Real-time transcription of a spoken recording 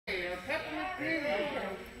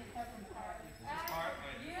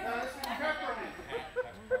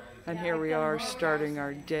And here we are starting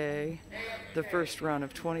our day, the first run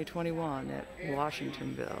of 2021 at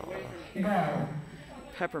Washingtonville.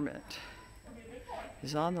 Peppermint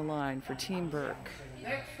is on the line for Team Burke.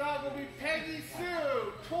 Next up will be Peggy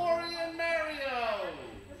Sue, Tori, and Mario.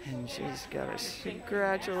 And she's got to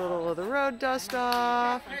scratch a little of the road dust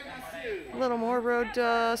off. A little more road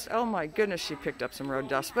dust. Oh my goodness, she picked up some road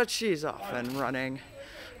dust, but she's off and running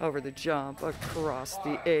over the jump across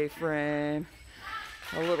the A-frame.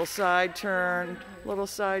 A little side turn,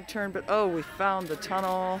 but oh, we found the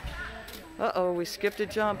tunnel. Uh-oh, we skipped a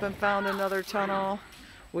jump and found another tunnel.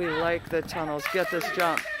 We like the tunnels. Get this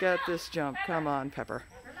jump, get this jump. Come on, Pepper.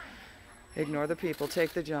 Ignore the people,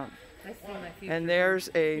 take the jump. And there's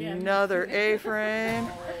another A-frame.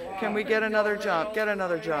 Can we get another jump? Get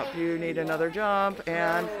another jump. You need another jump,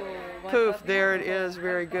 and poof, there it is.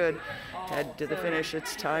 Very good. Head to the finish.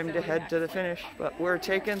 It's time to head to the finish, but we're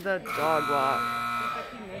taking the dog walk.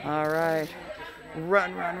 All right.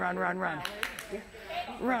 Run, run, run, run, run.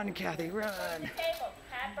 Run, Kathy, run.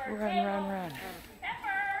 Run, run, run.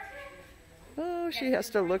 Oh, she has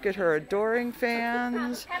to look at her adoring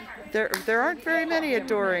fans. There aren't very many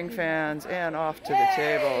adoring fans. And off to the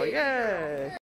table. Yay!